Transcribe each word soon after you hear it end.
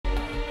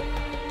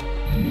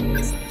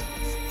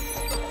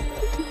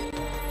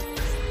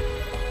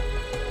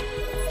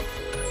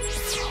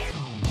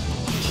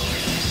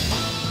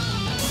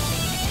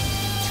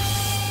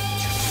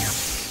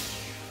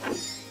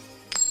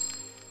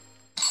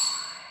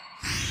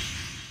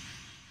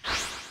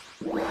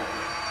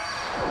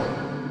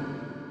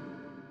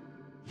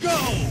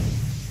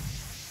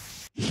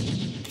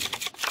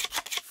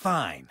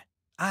Fine.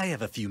 I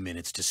have a few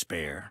minutes to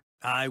spare.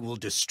 I will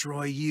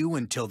destroy you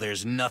until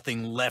there's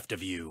nothing left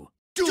of you.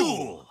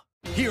 Duel!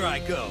 Here I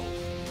go.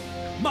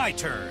 My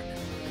turn.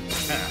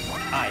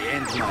 I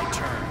end my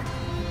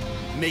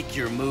turn. Make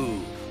your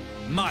move.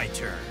 My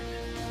turn.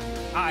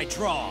 I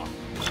draw.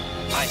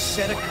 I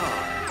set a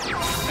card.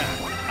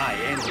 I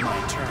end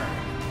my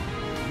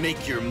turn.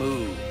 Make your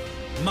move.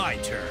 My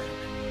turn.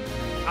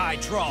 I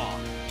draw.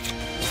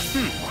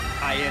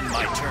 I end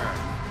my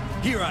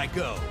turn. Here I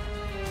go.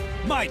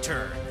 My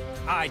turn.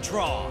 I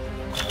draw.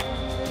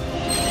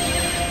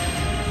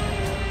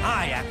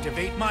 I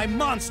activate my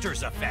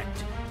monster's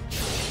effect.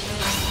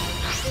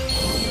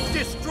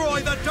 Destroy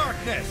the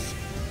darkness!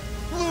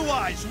 Blue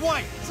Eyes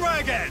White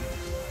Dragon!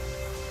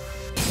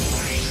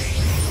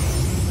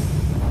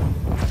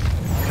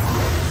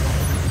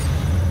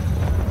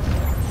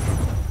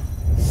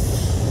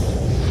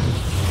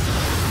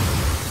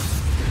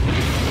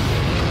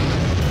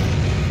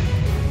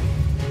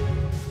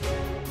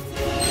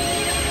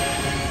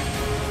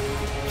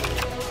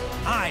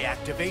 I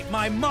activate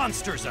my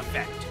monster's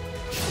effect.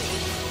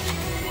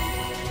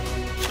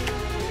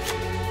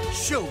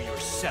 Show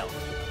yourself.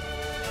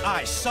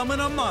 I summon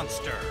a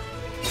monster.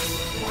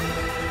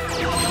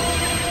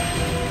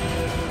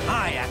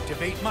 I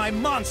activate my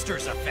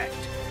monster's effect.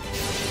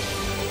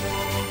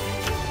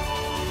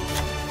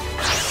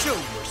 Show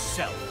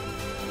yourself.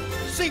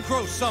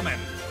 Synchro summon.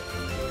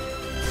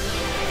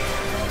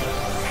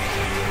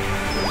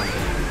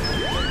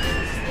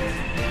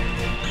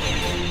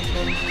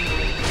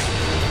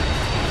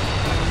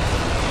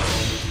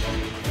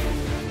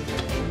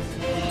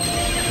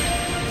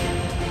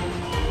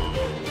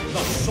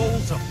 The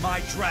souls of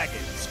my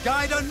dragons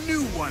guide a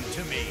new one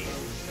to me.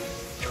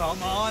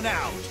 Come on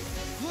out,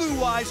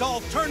 Blue Eyes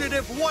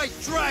Alternative White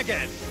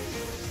Dragon!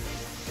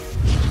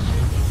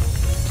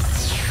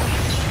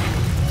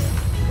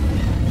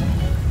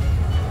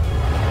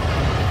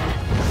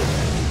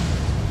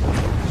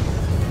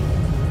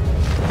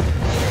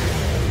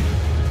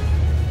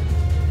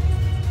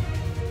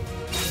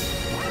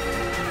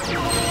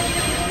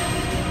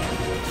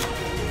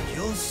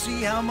 You'll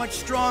see how much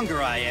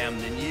stronger I am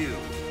than you.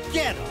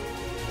 Get him!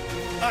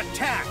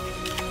 Attack!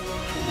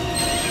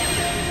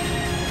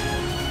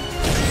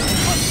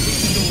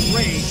 Unleash the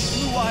rage,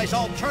 Blue Eyes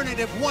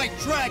Alternative White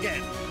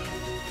Dragon!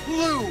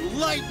 Blue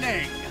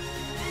Lightning!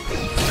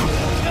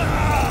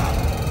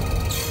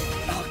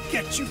 I'll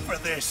get you for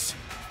this!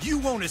 You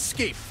won't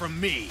escape from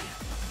me!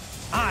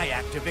 I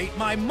activate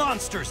my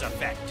monster's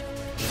effect!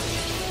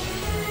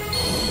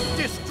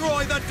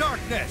 Destroy the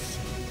darkness!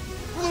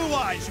 Blue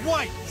Eyes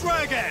White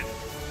Dragon!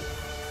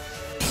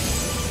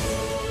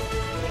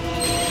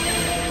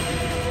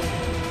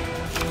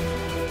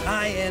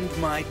 I end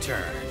my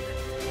turn.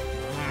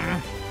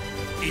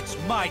 It's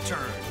my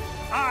turn.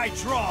 I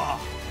draw.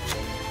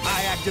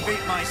 I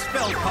activate my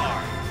spell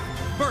card.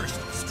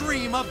 Burst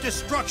Stream of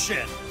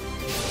Destruction.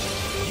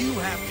 You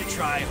have to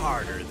try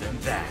harder than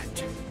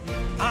that.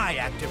 I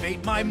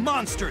activate my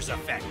monster's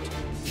effect.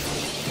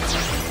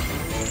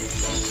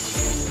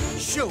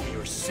 Show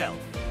yourself.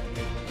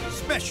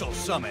 Special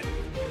summon.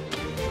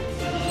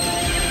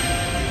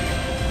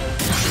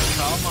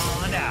 Come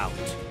on out.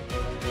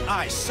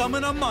 I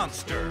summon a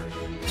monster.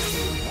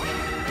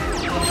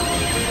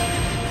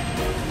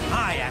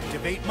 I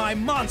activate my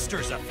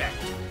monster's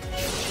effect.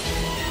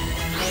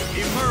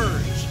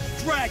 Emerge,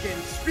 Dragon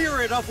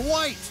Spirit of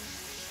White!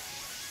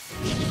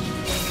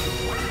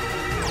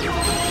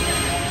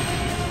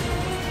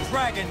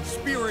 Dragon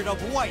Spirit of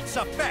White's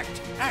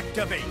effect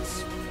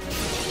activates.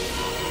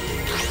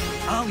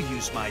 I'll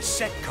use my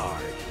set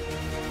card.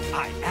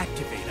 I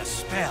activate a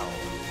spell.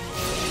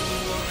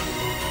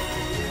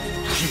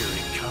 Here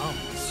it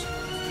comes.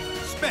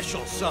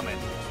 Special summon.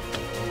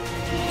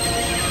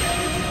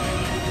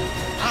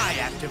 I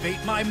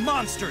activate my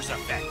monster's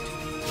effect.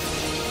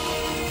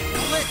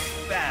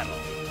 Let's battle.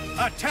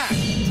 Attack,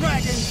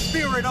 Dragon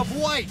Spirit of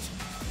White!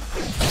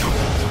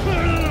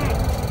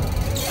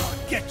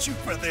 I'll get you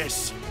for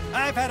this.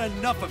 I've had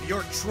enough of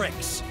your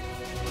tricks.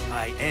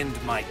 I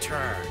end my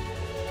turn.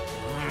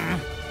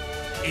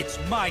 It's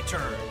my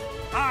turn.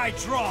 I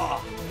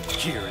draw.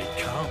 Here it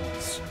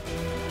comes.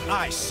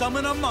 I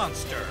summon a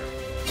monster.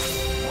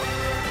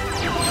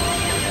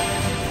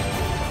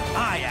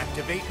 I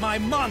activate my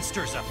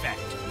monster's effect.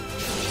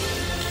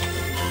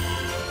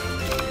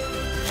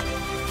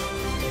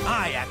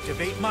 I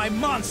activate my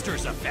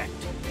monster's effect.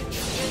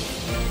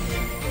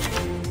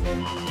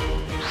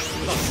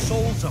 The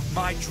souls of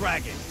my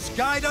dragons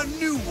guide a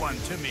new one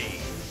to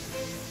me.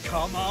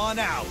 Come on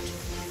out,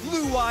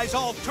 Blue Eyes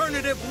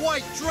Alternative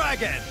White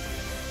Dragon!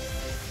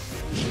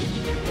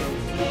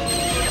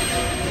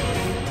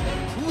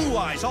 Blue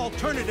Eyes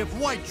Alternative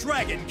White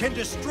Dragon can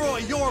destroy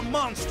your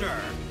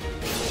monster!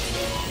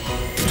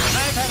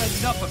 I've had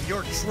enough of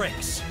your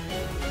tricks.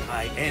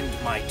 I end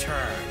my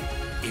turn.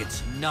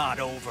 It's not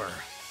over.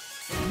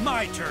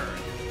 My turn.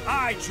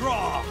 I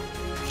draw.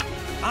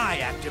 I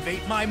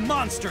activate my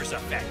monster's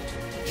effect.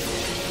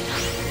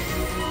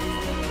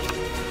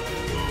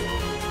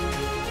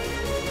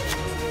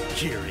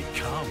 Here he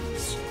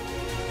comes.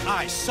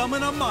 I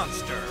summon a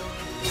monster.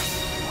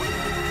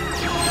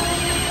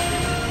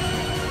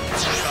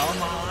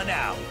 Come on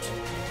out.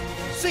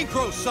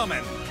 Synchro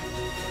summon.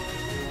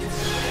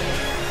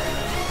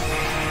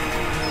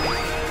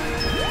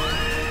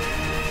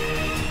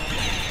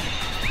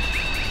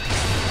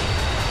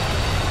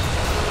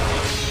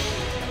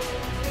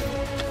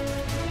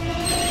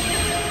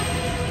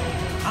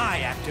 I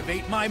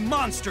activate my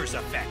monster's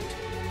effect.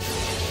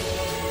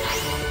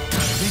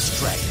 This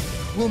dragon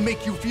will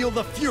make you feel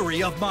the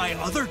fury of my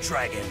other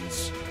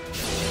dragons.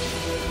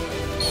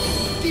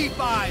 Deep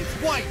Eyes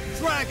White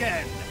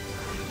Dragon!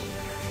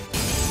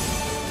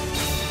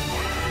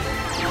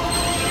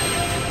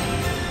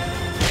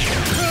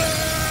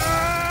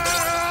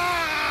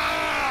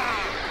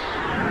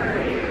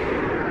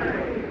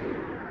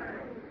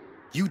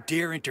 You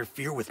dare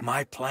interfere with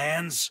my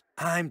plans?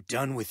 I'm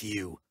done with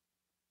you.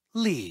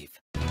 Leave.